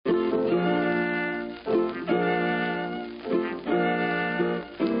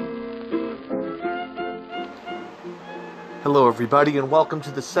Hello, everybody, and welcome to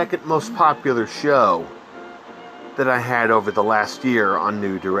the second most popular show that I had over the last year on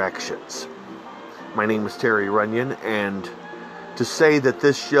New Directions. My name is Terry Runyon, and to say that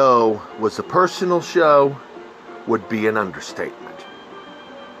this show was a personal show would be an understatement.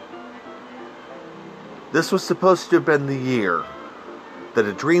 This was supposed to have been the year that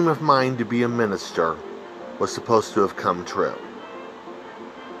a dream of mine to be a minister was supposed to have come true.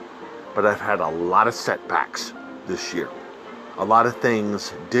 But I've had a lot of setbacks this year. A lot of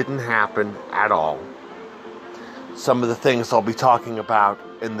things didn't happen at all. Some of the things I'll be talking about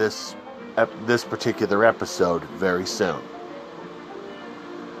in this particular episode very soon.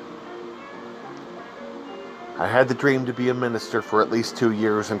 I had the dream to be a minister for at least 2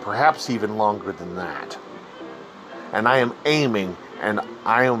 years and perhaps even longer than that. And I am aiming, and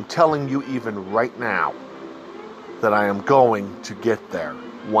I am telling you even right now, that I am going to get there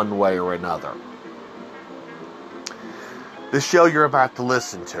one way or another. The show you're about to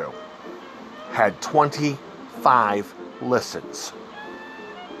listen to had 25 listens.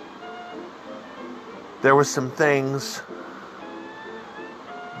 There were some things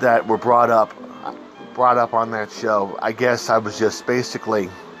that were brought up on that show. I guess I was just basically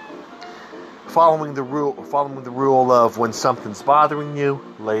following the rule of when something's bothering you,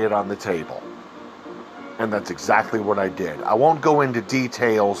 lay it on the table. And that's exactly what I did. I won't go into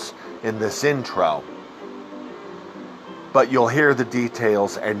details in this intro, but you'll hear the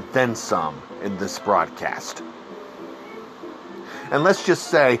details and then some in this broadcast. And let's just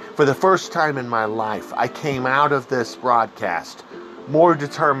say, for the first time in my life, I came out of this broadcast more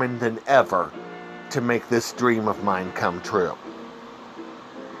determined than ever to make this dream of mine come true.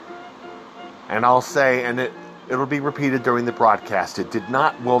 And I'll say, and it'll be repeated during the broadcast, it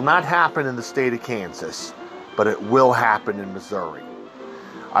will not happen in the state of Kansas, but it will happen in Missouri.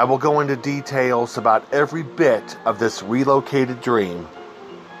 I will go into details about every bit of this relocated dream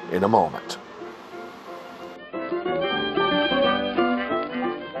in a moment.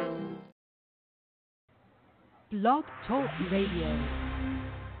 Blog Talk Radio.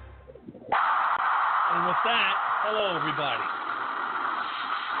 And with that, hello everybody.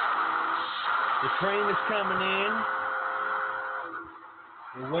 The train is coming in.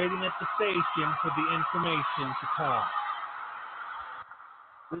 We're waiting at the station for the information to come.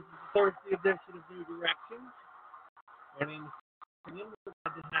 This is the Thursday edition of New Directions. My name is Kenyon. We're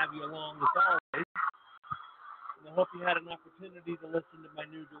glad to have you along as always. And I hope you had an opportunity to listen to my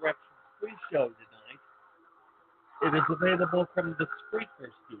New Directions free show tonight. It is available from the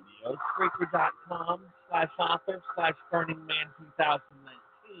Spreaker studio,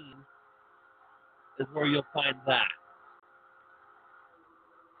 Spreaker.com/author/BurningMan2019 is where you'll find that.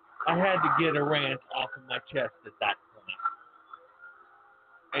 I had to get a rant off of my chest at that point.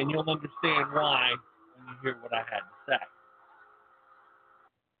 And you'll understand why when you hear what I had to say.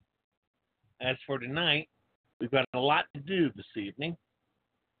 As for tonight, we've got a lot to do this evening.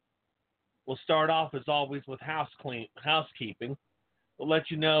 We'll start off, as always, with housekeeping. We'll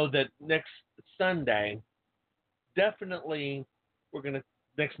let you know that next Sunday, definitely,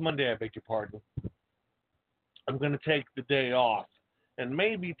 next Monday, I beg your pardon, I'm going to take the day off and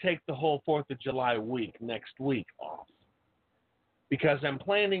maybe take the whole 4th of July week, next week, off. Because I'm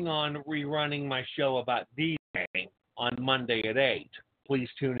planning on rerunning my show about D-Day on Monday at 8. Please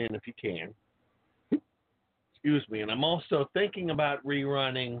tune in if you can. Excuse me. And I'm also thinking about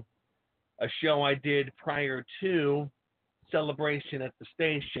rerunning a show I did prior to Celebration at the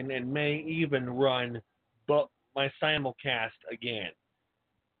Station, and may even run my simulcast again.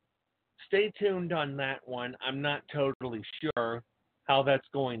 Stay tuned on that one. I'm not totally sure how that's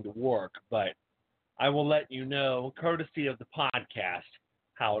going to work, but I will let you know, courtesy of the podcast,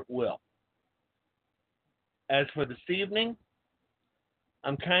 how it will. As for this evening,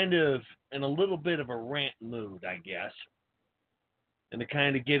 I'm kind of in a little bit of a rant mood, I guess. And to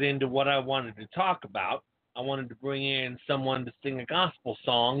kind of get into what I wanted to talk about, I wanted to bring in someone to sing a gospel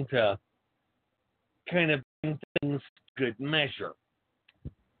song to kind of bring things to good measure.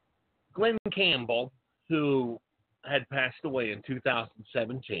 Glenn Campbell, who had passed away in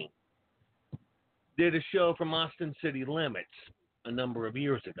 2017, did a show from Austin City Limits a number of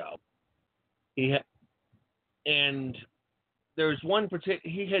years ago. And there's one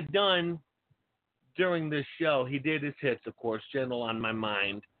he had done during this show. He did his hits, of course, Gentle on My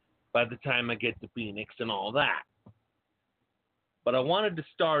Mind, By the Time I Get to Phoenix, and all that. But I wanted to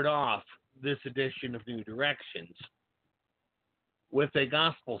start off this edition of New Directions with a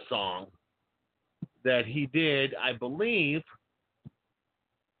gospel song that he did, I believe,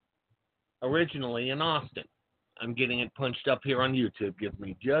 originally in Austin. I'm getting it punched up here on YouTube. Give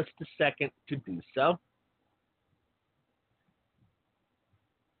me just a second to do so.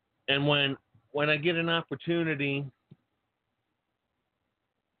 And when I get an opportunity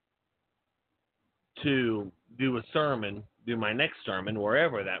to do a sermon, do my next sermon,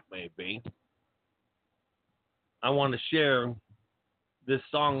 wherever that may be, I want to share this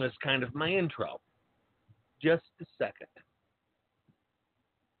song as kind of my intro. Just a second. As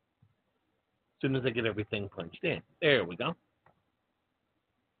soon as I get everything punched in. There we go.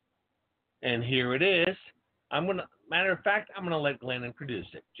 And here it is. Matter of fact, I'm gonna let Glenn introduce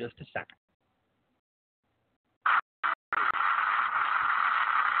it. Just a second. I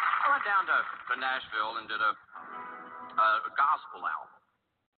went down to Nashville and did a gospel album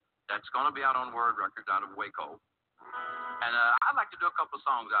that's going to be out on Word Records out of Waco. And I'd like to do a couple of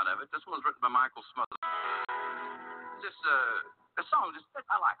songs out of it. This one's written by Michael Smothers. The song,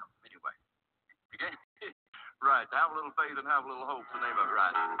 I like them anyway. Okay? Right. Have a little faith and have a little hope. The name of it,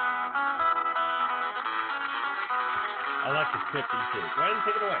 right? I like the tipping too. Go ahead and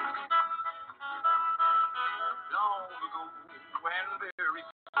take it away. Long ago, when very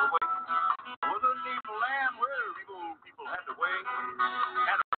far away, was an evil land where evil people had to wait.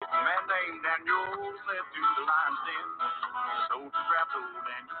 And a man named Daniel led to the lion's den. The soldiers grabbed old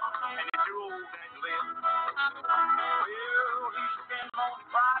Daniel, and he threw old Daniel in. Well, he spent on the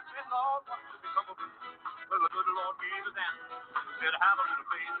cried, said, Lord, what will become of me? Well, the good Lord gave his answer. Said, have a little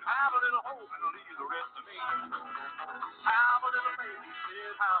faith, have a little hope, and leave the rest to me. Have a little faith, he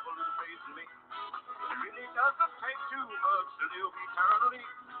said, have a little faith in me. It really doesn't take too much to live eternally.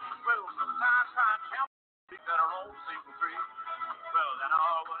 Well, sometimes try and count things that are on single tree. Well, that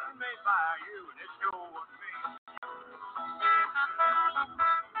all wasn't made by you, and it sure wasn't me.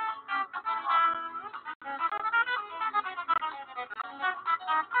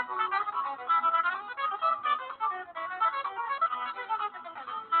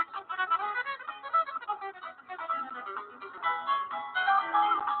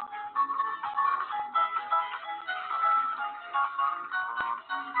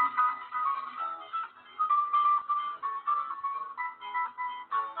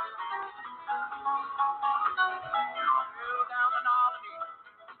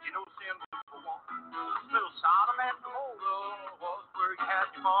 Little Sodom and Gomorrah was where you had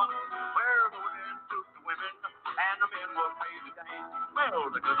your fun, where the women took the women and the men were paid to dance. Well,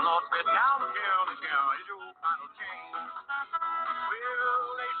 the good Lord said, down the county is your final change. Well,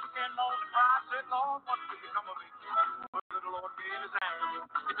 they stand on the cross, said, Lord, what will become of me? Well, the Lord gave his answer.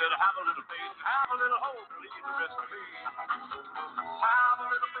 He said, have a little faith, have a little hope, and leave the rest to me. Have a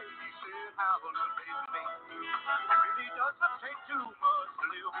little faith, he said, have a little faith in me. It really doesn't take too much to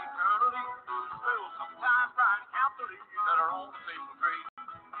live eternally. Well, sometimes try and count the leaves that are on the single tree.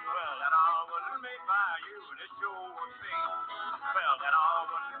 Well, that all wasn't made by you, and it sure was me. Well, that all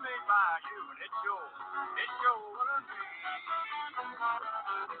wasn't made by you, and it sure wasn't me.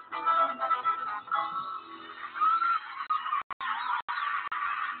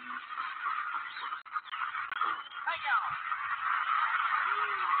 Hey, y'all.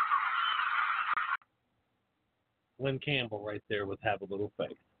 Glenn Campbell right there with Have a Little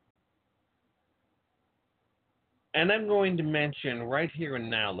Faith. And I'm going to mention right here and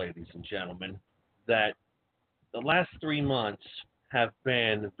now, ladies and gentlemen, that the last 3 months have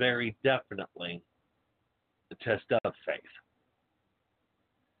been very definitely the test of faith.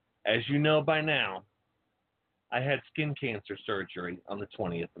 As you know by now, I had skin cancer surgery on the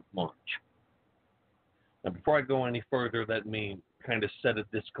 20th of March. Now, before I go any further, let me kind of set a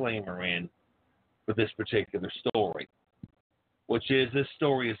disclaimer in for this particular story, which is this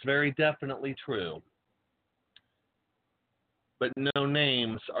story is very definitely true, but no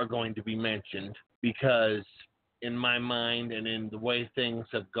names are going to be mentioned because in my mind and in the way things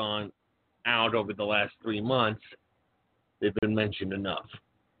have gone out over the last 3 months, they've been mentioned enough.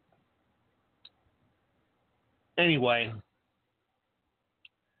 Anyway,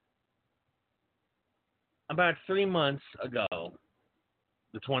 about 3 months ago,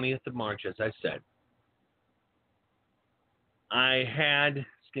 the 20th of March, as I said, I had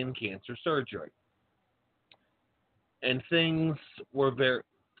skin cancer surgery. And things were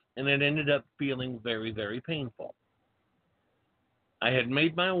and it ended up feeling very, very painful. I had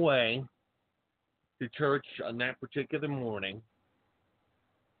made my way to church on that particular morning,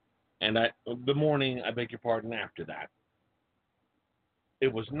 and the morning, I beg your pardon, after that.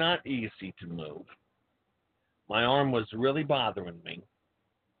 It was not easy to move. My arm was really bothering me.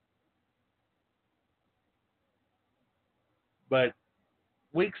 But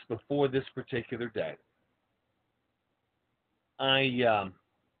weeks before this particular day, I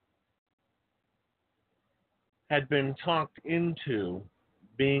had been talked into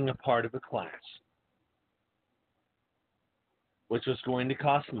being a part of a class which was going to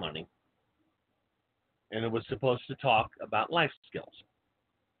cost money, and it was supposed to talk about life skills.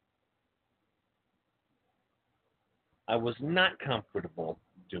 I was not comfortable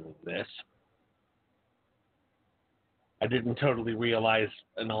doing this. I didn't totally realize,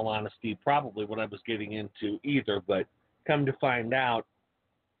 in all honesty, probably what I was getting into either, but come to find out,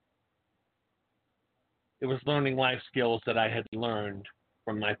 it was learning life skills that I had learned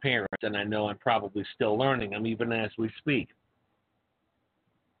from my parents, and I know I'm probably still learning them even as we speak.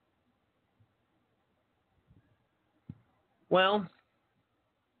 Well,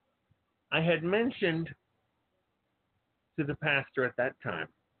 I had mentioned to the pastor at that time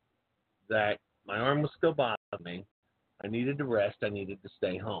that my arm was still bothering me. I needed to rest. I needed to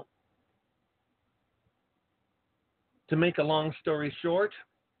stay home. To make a long story short,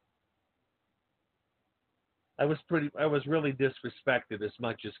 I was really disrespected as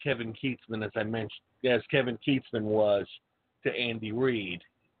much as Kevin Keatsman, as Kevin Keatsman was to Andy Reid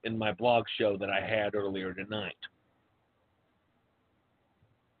in my blog show that I had earlier tonight.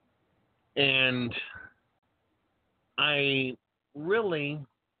 And I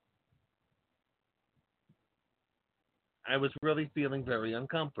was really feeling very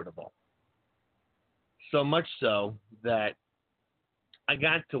uncomfortable. So much so that I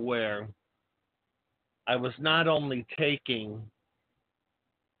got to where I was not only taking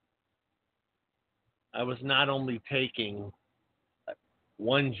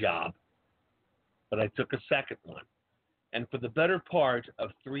one job, but I took a second one. And for the better part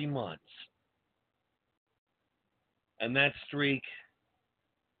of 3 months, and that streak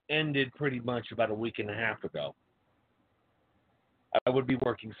ended pretty much about a week and a half ago, I would be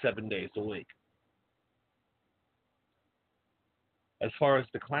working 7 days a week. As far as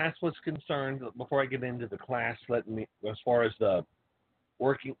the class was concerned, before I get into the class, as far as the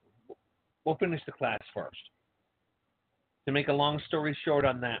working, we'll finish the class first. To make a long story short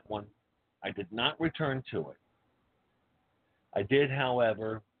on that one, I did not return to it. I did,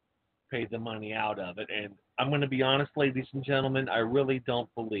 however, pay the money out of it, and I'm going to be honest, ladies and gentlemen, I really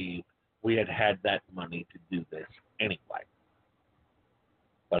don't believe we had that money to do this anyway.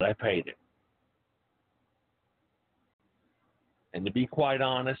 But I paid it. And to be quite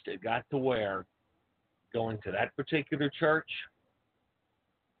honest, it got to where going to that particular church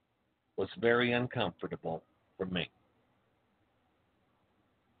was very uncomfortable for me.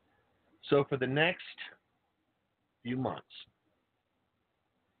 So for the next few months,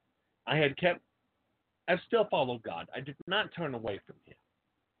 I've still followed God. I did not turn away from Him.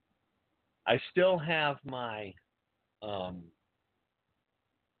 I still have my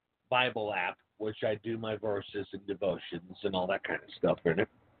Bible app, which I do my verses and devotions and all that kind of stuff in it.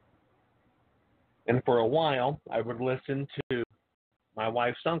 And for a while, I would listen to my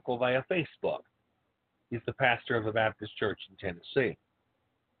wife's uncle via Facebook. He's the pastor of a Baptist church in Tennessee.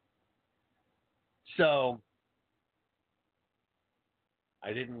 So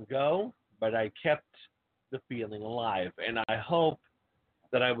I didn't go, but I kept the feeling alive. And I hope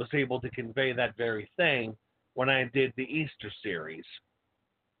that I was able to convey that very thing when I did the Easter series,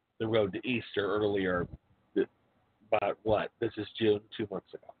 The Road to Easter, earlier, about what? This is June, 2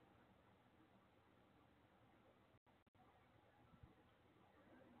 months ago.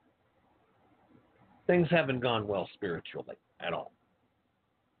 Things haven't gone well spiritually at all.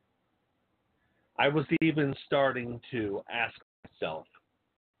 I was even starting to ask myself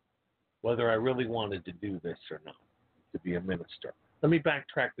whether I really wanted to do this or not, to be a minister. Let me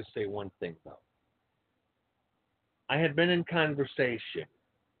backtrack to say one thing, though. I had been in conversation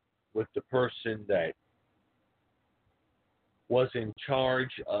with the person that was in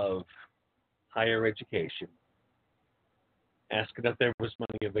charge of higher education, asking if there was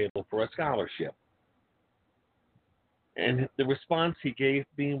money available for a scholarship. And the response he gave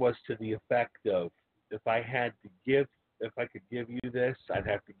me was to the effect of, if I could give you this, I'd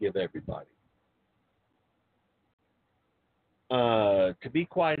have to give everybody. To be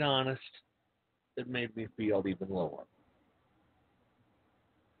quite honest, it made me feel even lower.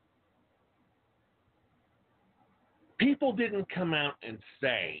 People didn't come out and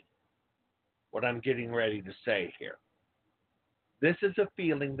say what I'm getting ready to say here. This is a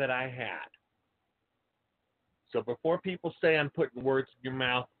feeling that I had. So before people say I'm putting words in your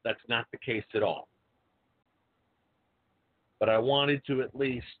mouth, that's not the case at all. But I wanted to at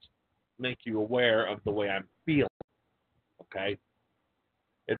least make you aware of the way I'm feeling, okay?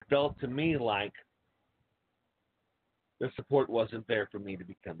 It felt to me like the support wasn't there for me to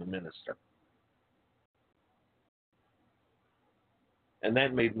become a minister. And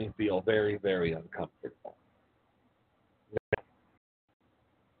that made me feel very, very uncomfortable.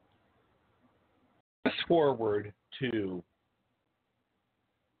 Fast forward to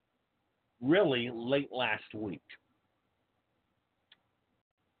really late last week.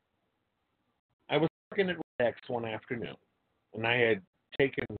 I was working at Rex one afternoon, and I had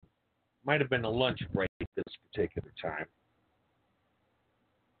taken, might have been a lunch break at this particular time.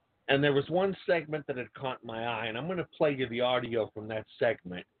 And there was one segment that had caught my eye, and I'm going to play you the audio from that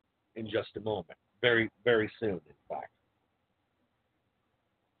segment in just a moment. Very, very soon, in fact.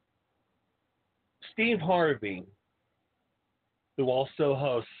 Steve Harvey, who also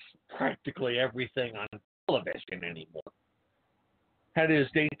hosts practically everything on television anymore, had his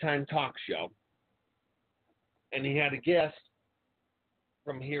daytime talk show, and he had a guest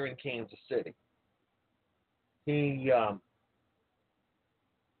from here in Kansas City. He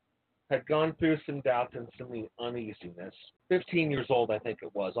had gone through some doubts and some uneasiness. 15 years old, I think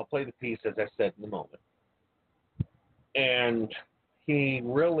it was. I'll play the piece, as I said, in a moment. And he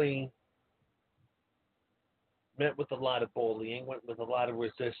really met with a lot of bullying, went with a lot of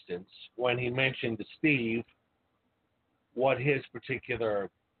resistance when he mentioned to Steve what his particular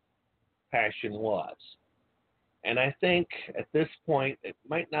passion was. And I think at this point, it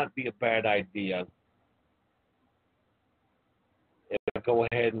might not be a bad idea if I go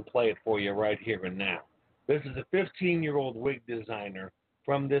ahead and play it for you right here and now. This is a 15-year-old wig designer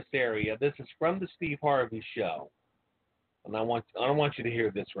from this area. This is from the Steve Harvey Show. And I don't want you to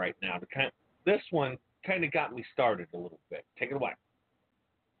hear this right now. This one kind of got me started a little bit. Take it away.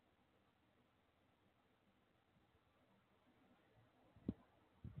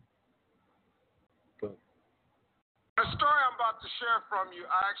 The story I'm about to share from you,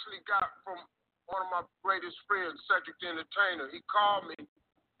 I actually got from one of my greatest friends, Cedric the Entertainer. He called me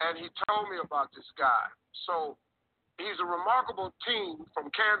and he told me about this guy. So he's a remarkable teen from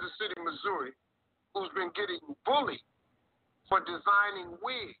Kansas City, Missouri, who's been getting bullied for designing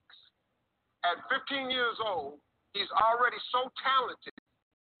wigs. At 15 years old, he's already so talented,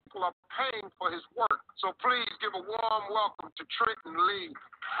 people are paying for his work. So please give a warm welcome to Trenton Lee.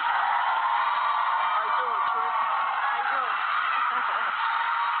 How you doing, Trenton?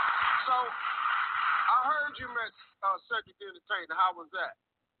 So, I heard you met Cedric the Entertainer. How was that?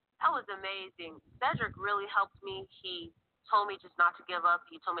 That was amazing. Cedric really helped me. He told me just not to give up.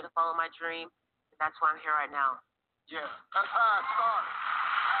 He told me to follow my dream. And that's why I'm here right now. Yeah, that's how it started.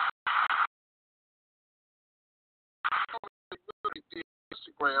 Really did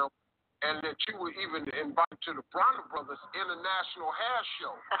Instagram, and that you were even invited to the Bronner Brothers International Hair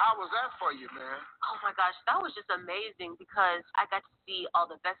Show. How was that for you, man? Oh my gosh, that was just amazing because I got to see all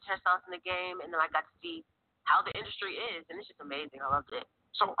the best hairstylists in the game, and then I got to see how the industry is, and it's just amazing. I loved it.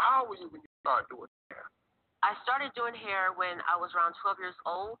 So how old were you when you started doing hair? I started doing hair when I was around 12 years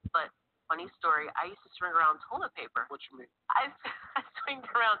old, but funny story, I used to string around toilet paper. What you mean? I swinged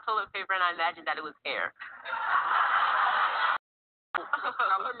around toilet paper, and I imagined that it was hair.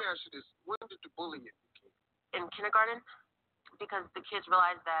 Now let me ask you this: when did the bullying begin? In kindergarten, because the kids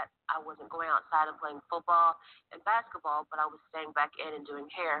realized that I wasn't going outside and playing football and basketball, but I was staying back in and doing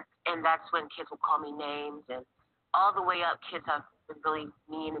hair. And that's when kids would call me names, and all the way up, kids have been really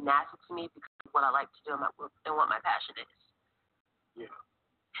mean and nasty to me because of what I like to do and what my passion is. Yeah.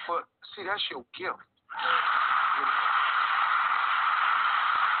 But see, that's your gift.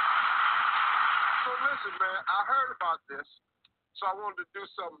 So listen, man, I heard about this. So I wanted to do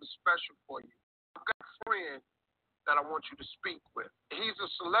something special for you. I've got a friend that I want you to speak with. He's a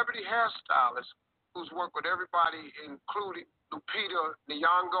celebrity hairstylist who's worked with everybody, including Lupita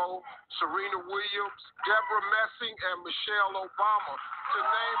Nyong'o, Serena Williams, Deborah Messing, and Michelle Obama, to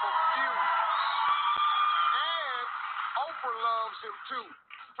name a few. And Oprah loves him too.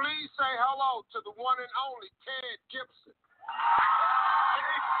 Please say hello to the one and only Ted Gibson.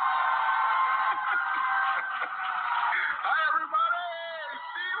 Hi, everybody.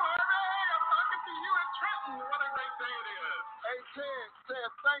 Steve Harvey. I'm talking to you in Trenton. What a great day it is. Hey,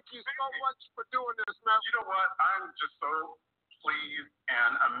 Ted, thank you so much for doing this, man. You know what? I'm just so pleased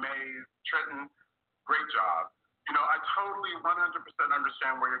and amazed. Trenton, great job. You know, I totally 100%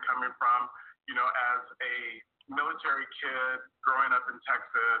 understand where you're coming from. You know, as a military kid growing up in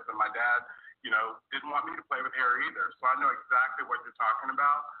Texas, and my dad, you know, didn't want me to play with hair either. So I know exactly what you're talking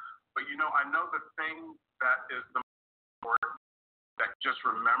about. But, you know, I know the thing that is the important, that just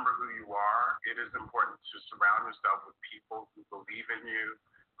remember who you are. It is important to surround yourself with people who believe in you,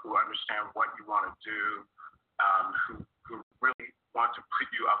 who understand what you want to do, who really want to put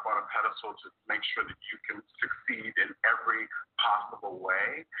you up on a pedestal to make sure that you can succeed in every possible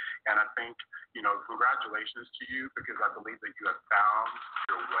way. And I think, you know, congratulations to you, because I believe that you have found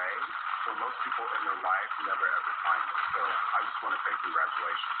your way. So most people in their life never ever find it. So I just want to say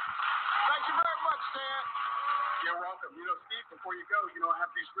congratulations. Thank you very much, Ted. You're welcome. You know, Steve, before you go, I have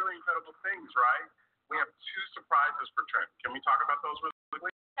these really incredible things, right? We have 2 surprises for Trent. Can we talk about those really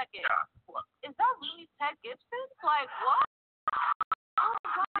quickly? Second. Yeah. What? Is that really Ted Gibson? Like, what? Oh, my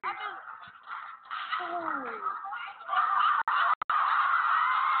God. I just... Oh.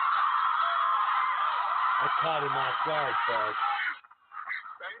 I caught him off guard, folks.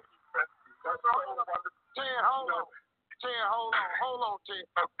 Thank you, Trent. That's so wonderful. Ted, hold on. Hold on, Ted.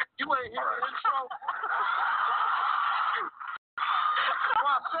 You ain't hear the intro?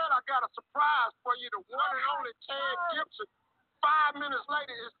 Well, I said I got a surprise for you, the one and only Ted Gibson. 5 minutes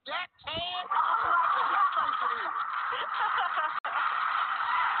later, is that Ted? Who you think it is?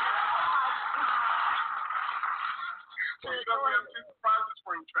 We have 2 surprises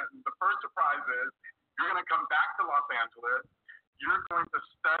for you, Trenton. The first surprise is you're going to come back to Los Angeles. You're going to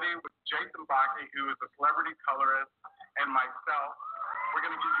study with Jason Baki, who is a celebrity colorist, and myself. We're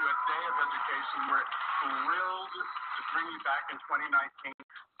going to give you a day of education. We're thrilled to bring you back in 2019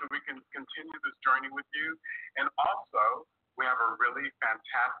 so we can continue this journey with you. And also, we have a really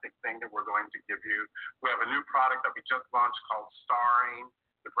fantastic thing that we're going to give you. We have a new product that we just launched called Starring.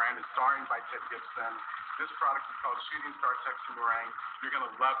 The brand is Starring by Ted Gibson. This product is called Shooting Star Texture Meringue. You're going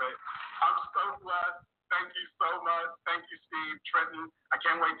to love it. I'm so blessed. Thank you so much. Thank you, Steve. Trenton, I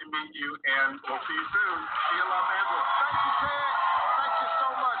can't wait to meet you, and we'll see you soon. See you in Los Angeles. Thank you, Ted. Thank you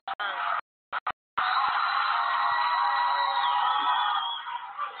so much, man.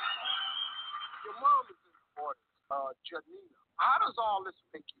 Your mom is in the audience, Janina. How does all this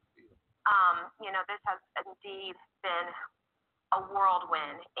make you feel? This has indeed been a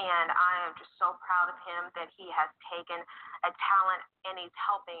whirlwind, and I am just so proud of him that he has taken a talent and he's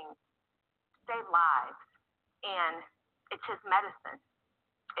helping save lives, and it's his medicine.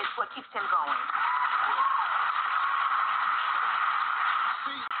 It's what keeps him going.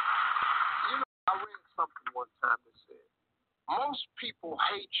 See, I read something one time that said, most people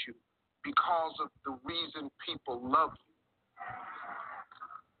hate you because of the reason people love you.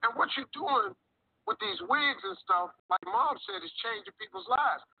 And what you're doing with these wigs and stuff, like Mom said, is changing people's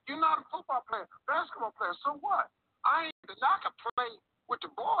lives. You're not a football player, basketball player, so what? I could play with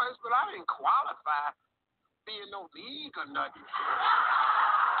the boys, but I didn't qualify being no league or nothing.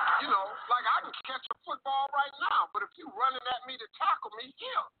 Like I can catch a football right now, but if you running at me to tackle me,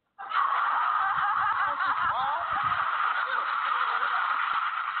 here.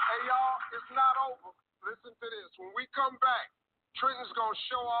 Hey, y'all, it's not over. Listen to this. When we come back, Trenton's going to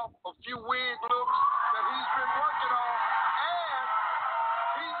show off a few wig looks that he's been working on, and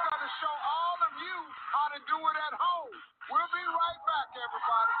he's going to show all of you how to do it at home. We'll be right back,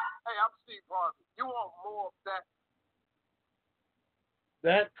 everybody. Hey, I'm Steve Harvey. You want more of that?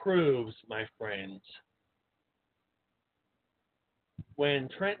 That proves, my friends, when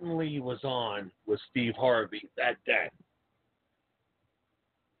Trenton Lee was on with Steve Harvey that day,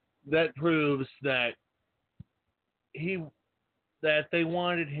 that proves that they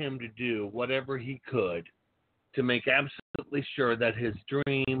wanted him to do whatever he could to make absolutely sure that his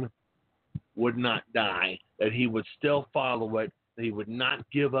dream would not die, that he would still follow it, that he would not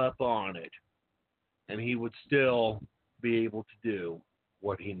give up on it, and he would still be able to do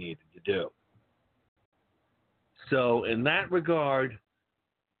what he needed to do. So in that regard,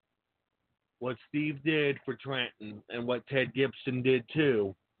 what Steve did for Trenton and what Ted Gibson did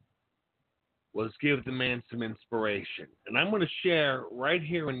too was give the man some inspiration. And I'm going to share right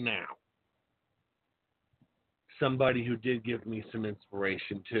here and now somebody who did give me some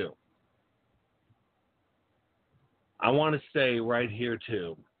inspiration too. I want to say right here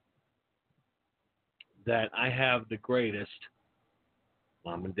too that I have the greatest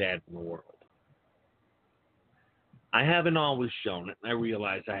mom and dad in the world. I haven't always shown it, and I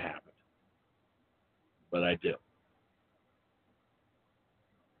realize I haven't. But I do.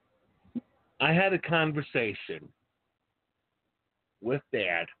 I had a conversation with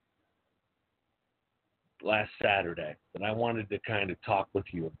Dad last Saturday that I wanted to kind of talk with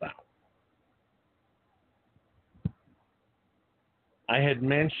you about. I had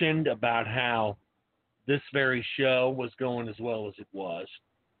mentioned about how this very show was going as well as it was.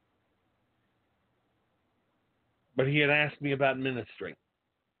 But he had asked me about ministry.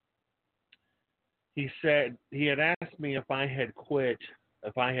 He said he had asked me if I had quit,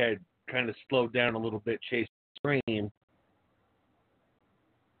 if I had kind of slowed down a little bit chasing the dream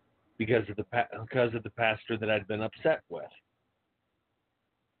because of the pastor that I'd been upset with.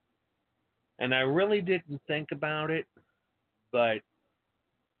 And I really didn't think about it, but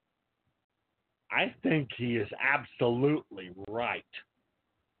I think he is absolutely right.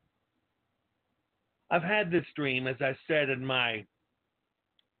 I've had this dream, as I said in my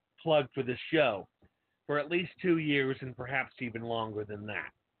plug for the show, for at least 2 years and perhaps even longer than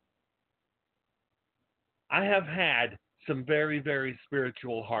that. I have had some very, very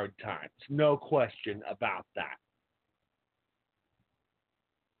spiritual hard times, no question about that.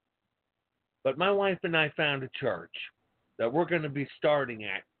 But my wife and I found a church that we're going to be starting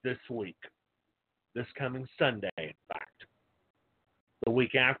at this week, this coming Sunday, in fact. The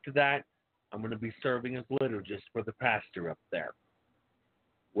week after that, I'm going to be serving as liturgist for the pastor up there,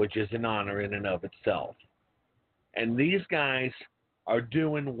 which is an honor in and of itself. And these guys are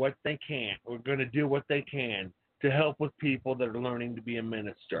doing what they can. We're going to do what they can to help with people that are learning to be a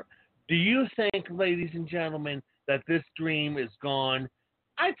minister. Do you think, ladies and gentlemen, that this dream is gone?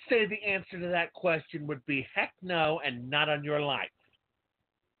 I'd say the answer to that question would be heck no, and not on your life.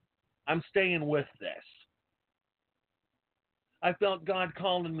 I'm staying with this. I felt God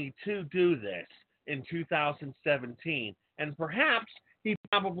calling me to do this in 2017, and perhaps he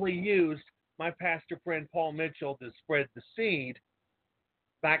probably used my pastor friend Paul Mitchell to spread the seed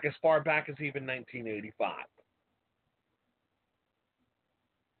back as far back as even 1985.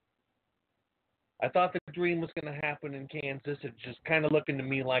 I thought the dream was going to happen in Kansas. It's just kind of looking to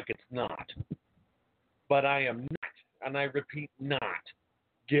me like it's not. But I am not, and I repeat, not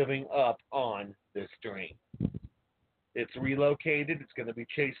giving up on this dream. It's relocated. It's going to be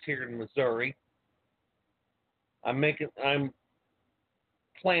chased here in Missouri. I'm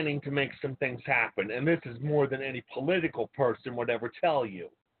planning to make some things happen, and this is more than any political person would ever tell you.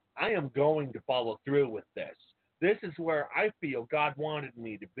 I am going to follow through with this. This is where I feel God wanted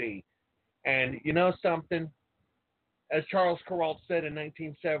me to be. And you know something? As Charles Kuralt said in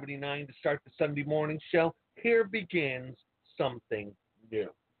 1979 to start the Sunday morning show, here begins something new.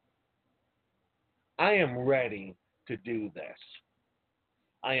 I am ready to do this.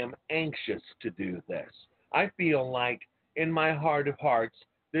 I am anxious to do this. I feel like in my heart of hearts,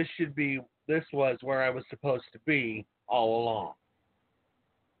 this was where I was supposed to be all along.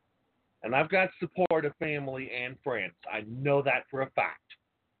 And I've got support of family and friends. I know that for a fact.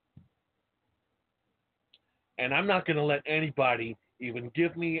 And I'm not going to let anybody even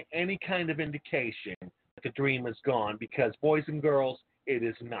give me any kind of indication that the dream is gone, because, boys and girls, it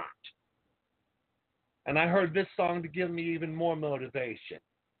is not. And I heard this song to give me even more motivation.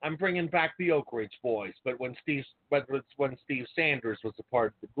 I'm bringing back the Oak Ridge Boys, but when Steve Sanders was a part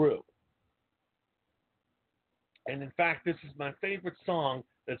of the group. And in fact, this is my favorite song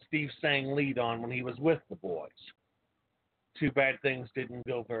that Steve sang lead on when he was with the Boys. Too bad things didn't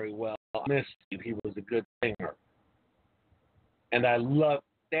go very well. I missed Steve. He was a good singer. And I love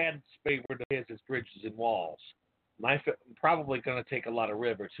Dad's favorite of his is Bridges and Walls. I'm probably going to take a lot of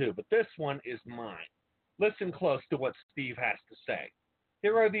River too, but this one is mine. Listen close to what Steve has to say.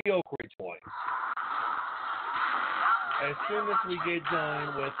 Here are the Oak Ridge Boys. As soon as we get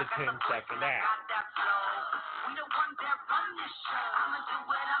done with the 10-second act.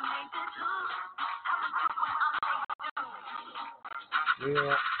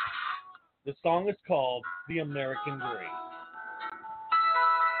 The song is called The American Dream.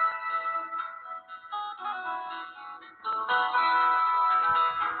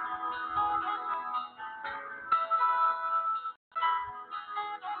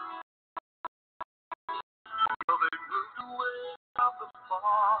 Well, they moved away from the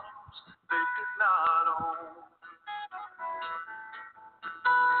farms they did not own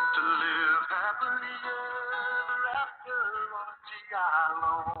to live happily ever after on a GI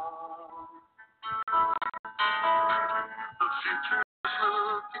loan. The future is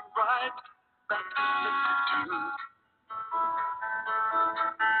looking bright back in '52.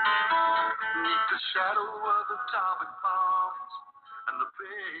 Neath the shadow of atomic bombs and the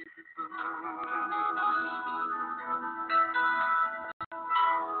baby boom.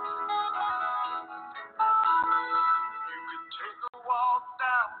 You can take a walk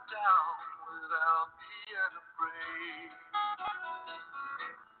downtown without being afraid.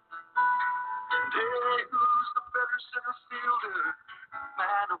 And hey, who's the better center fielder,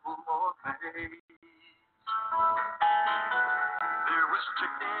 Manimal or Mays? There was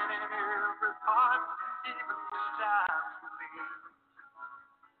chicken in every pot, even this time for me.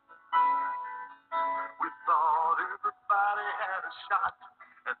 We thought everybody had a shot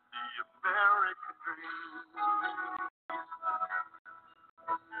at the American dream.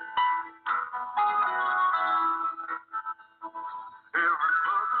 Every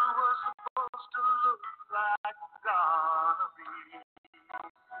mother was supposed to look like Donna Reed.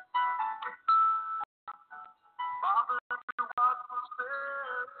 Father knew what was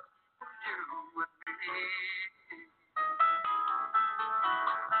best for you and me.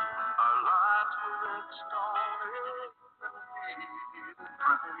 Our lives were etched on every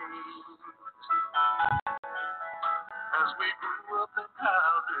we grew up in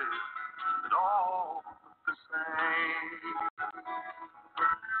houses that all looked the same.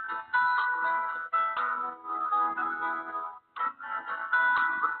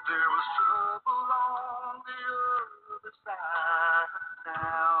 But there was trouble on the other side of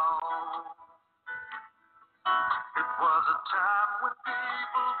town. It was a time when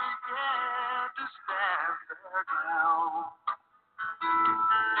people began to stand their ground.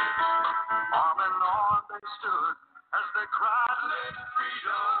 Arm in arm they stood as they cried, let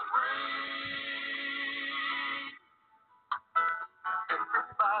freedom ring.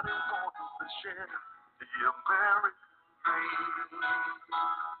 Everybody wanted to share the American dream.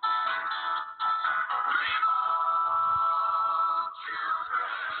 Dream on,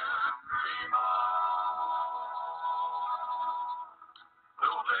 children, dream on.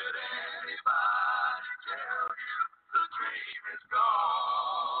 Don't let anybody tell you the dream is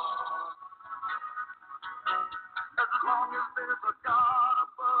gone. As long as there's a God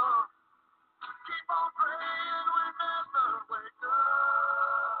above, keep on praying, we never wake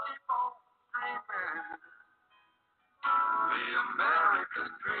up. Keep on dreaming the American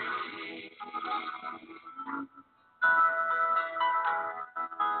dream.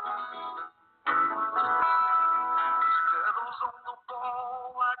 Petals on the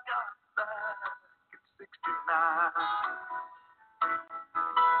wall, I got back in '69.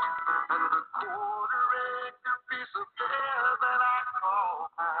 And a quarter-acre piece of air that I call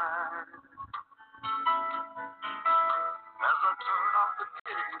mine. As I turn off the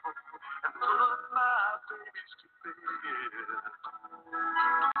cable and put my babies to bed,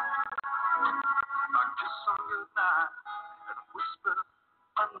 I kiss them goodnight and whisper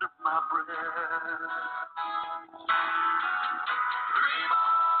under my breath. Dream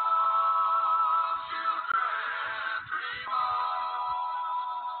on, children, dream on.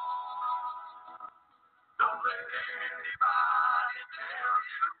 Don't let anybody tell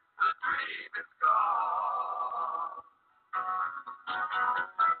you the dream is gone.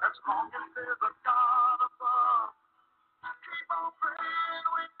 As long as there's a God above, keep on praying,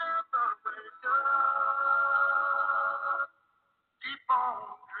 we never wake up. Keep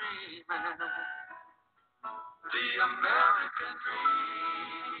on dreaming the American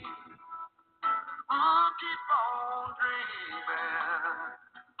dream. Oh, keep on dreaming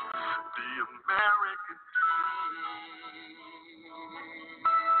the American dream.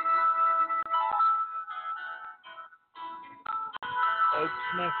 Folks,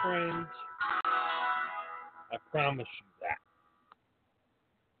 my friends, I promise you that.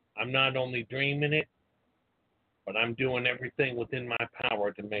 I'm not only dreaming it, but I'm doing everything within my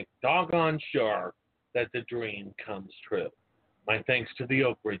power to make doggone sure that the dream comes true. My thanks to the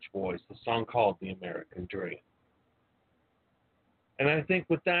Oak Ridge Boys, the song called The American Dream. And I think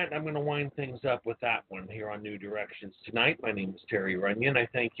with that, I'm going to wind things up with that one here on New Directions tonight. My name is Terry Runyon. I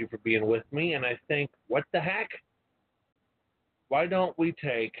thank you for being with me, and I think, what the heck? Why don't we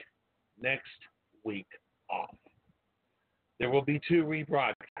take next week off? There will be 2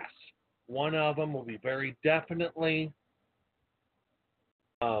 rebroadcasts. One of them will be very definitely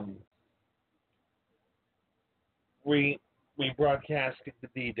rebroadcasting the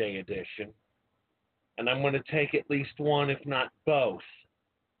D-Day edition. And I'm going to take at least one, if not both,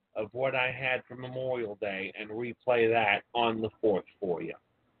 of what I had for Memorial Day and replay that on the 4th for you.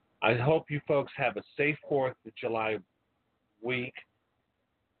 I hope you folks have a safe 4th of July week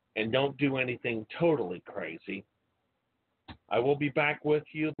and don't do anything totally crazy. I will be back with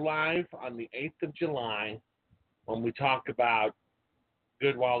you live on the 8th of July when we talk about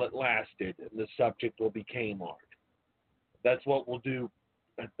Good While It Lasted, and the subject will be Kmart. That's what we'll do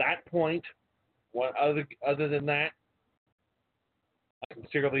at that point. What other than that, I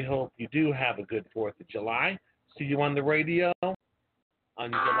sincerely hope you do have a good 4th of July. See you on the radio on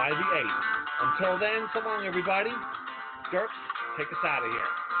July the 8th. Until then, so long, everybody. Dirks, take us out of here.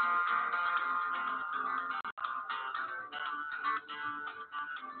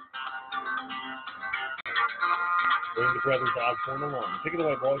 Bring the brothers Osborne along. Take it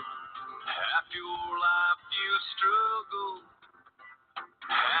away, boys. Half your life you struggle,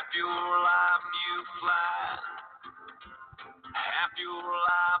 half your life you fly, half your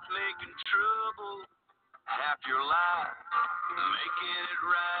life making trouble, half your life making it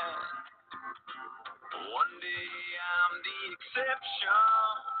right. One day I'm the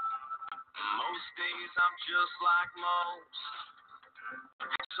exception, most days I'm just like most.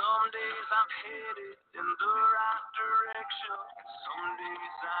 Some days I'm headed in the right direction, some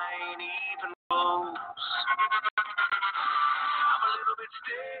days I ain't even close. I'm a little bit bit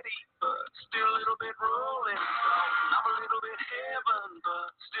steady, but still a little bit rolling stone. I'm a little bit heaven, but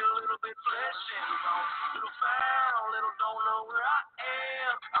still a little bit flesh and bone. Little foul, little don't know where I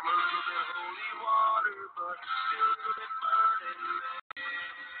am. I'm a little bit holy water, but still a little bit burning man.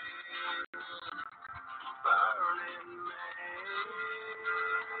 Burning man.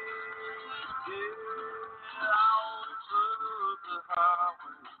 Yeah, I always love the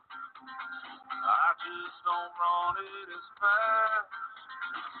highway. I just don't run it as fast.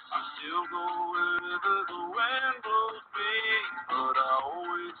 I still go wherever the wind blows me, but I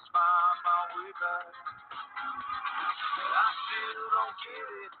always find my way back. I still don't get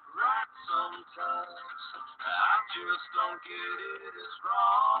it right sometimes. I just don't get it, it's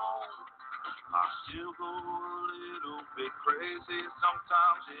wrong. I still go a little bit crazy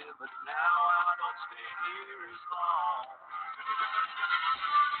sometimes, yeah, but now I don't stay here as long.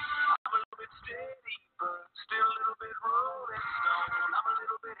 I'm a little bit steady, but still a little bit rolling stone. I'm a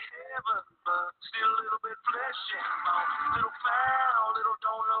little bit heaven, but still a little bit flesh and bone. Little foul, little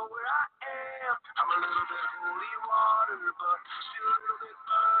don't know where I am. I'm a little bit holy water, but still a little bit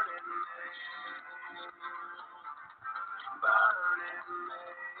burning man. Burning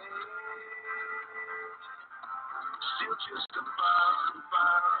man. Still just a burning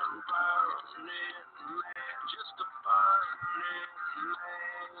man. Just a burning man.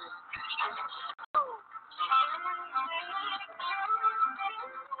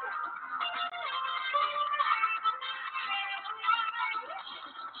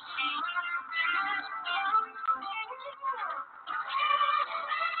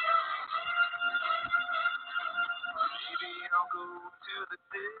 Maybe I'll go to the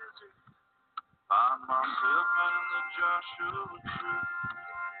desert, find myself in the Joshua tree.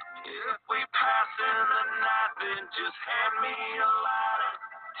 If we pass in the night, then just hand me a lighter.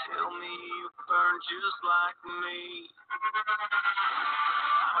 Tell me you burn just like me.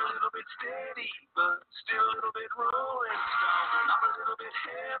 I'm a little bit steady, but still a little bit rolling stone. I'm a little bit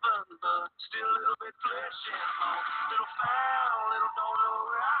heaven, but still a little bit flesh and bone. Little foul, little don't know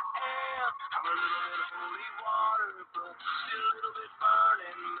where I am. I'm a little bit holy water, but still a little bit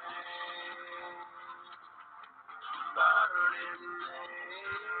burning man. Burning man.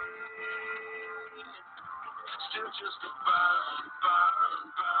 Still just a burning man.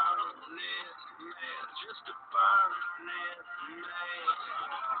 Just a burning man.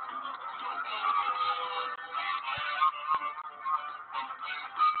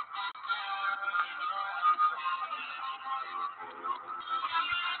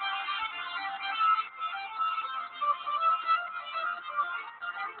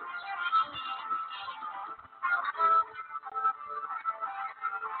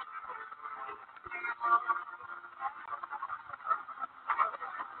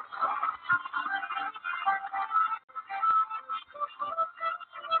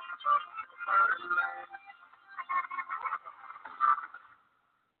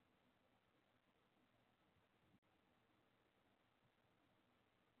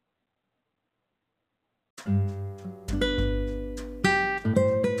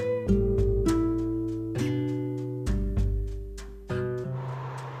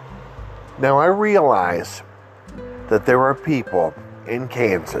 Now I realize that there are people in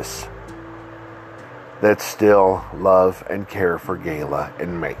Kansas that still love and care for Gayla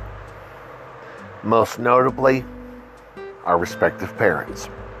and me. Most notably, our respective parents.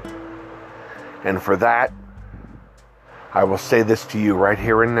 And for that, I will say this to you right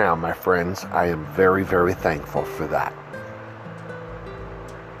here and now, my friends. I am very, very thankful for that.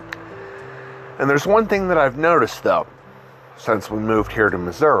 And there's one thing that I've noticed, though, since we moved here to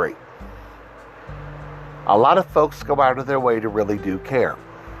Missouri. A lot of folks go out of their way to really do care.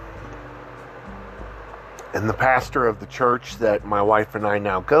 And the pastor of the church that my wife and I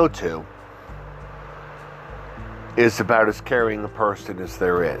now go to is about as caring a person as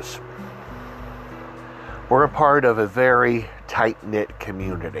there is. We're a part of a very tight-knit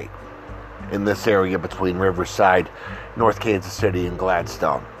community in this area between Riverside, North Kansas City, and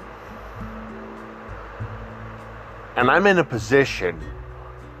Gladstone. And I'm in a position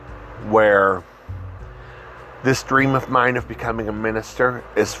where this dream of mine of becoming a minister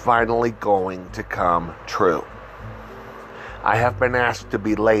is finally going to come true. I have been asked to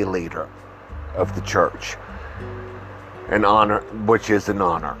be lay leader of the church, an honor, which is an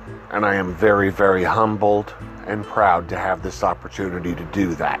honor. And I am very, very humbled and proud to have this opportunity to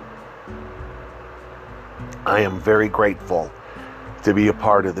do that. I am very grateful to be a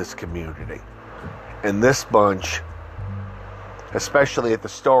part of this community. And this bunch, especially at the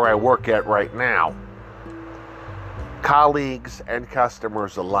store I work at right now, colleagues and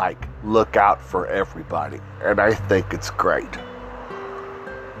customers alike look out for everybody, and I think it's great.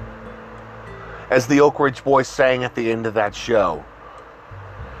 As the Oak Ridge Boys sang at the end of that show,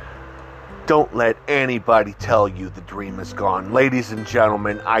 don't let anybody tell you the dream is gone. Ladies and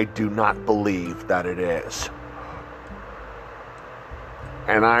gentlemen, I do not believe that it is.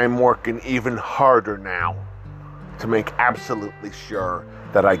 And I'm working even harder now to make absolutely sure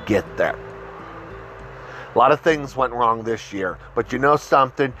that I get there. A lot of things went wrong this year, but you know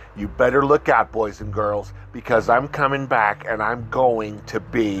something? You better look out, boys and girls, because I'm coming back and I'm going to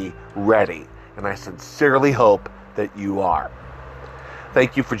be ready. And I sincerely hope that you are.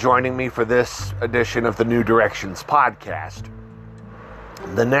 Thank you for joining me for this edition of the New Directions podcast.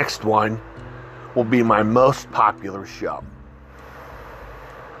 The next one will be my most popular show.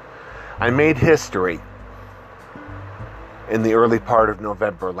 I made history in the early part of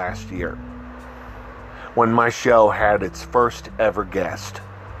November last year, when my show had its first ever guest.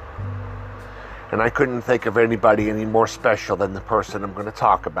 And I couldn't think of anybody any more special than the person I'm going to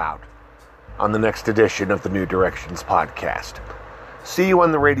talk about on the next edition of the New Directions podcast. See you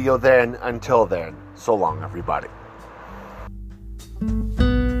on the radio then. Until then, so long, everybody.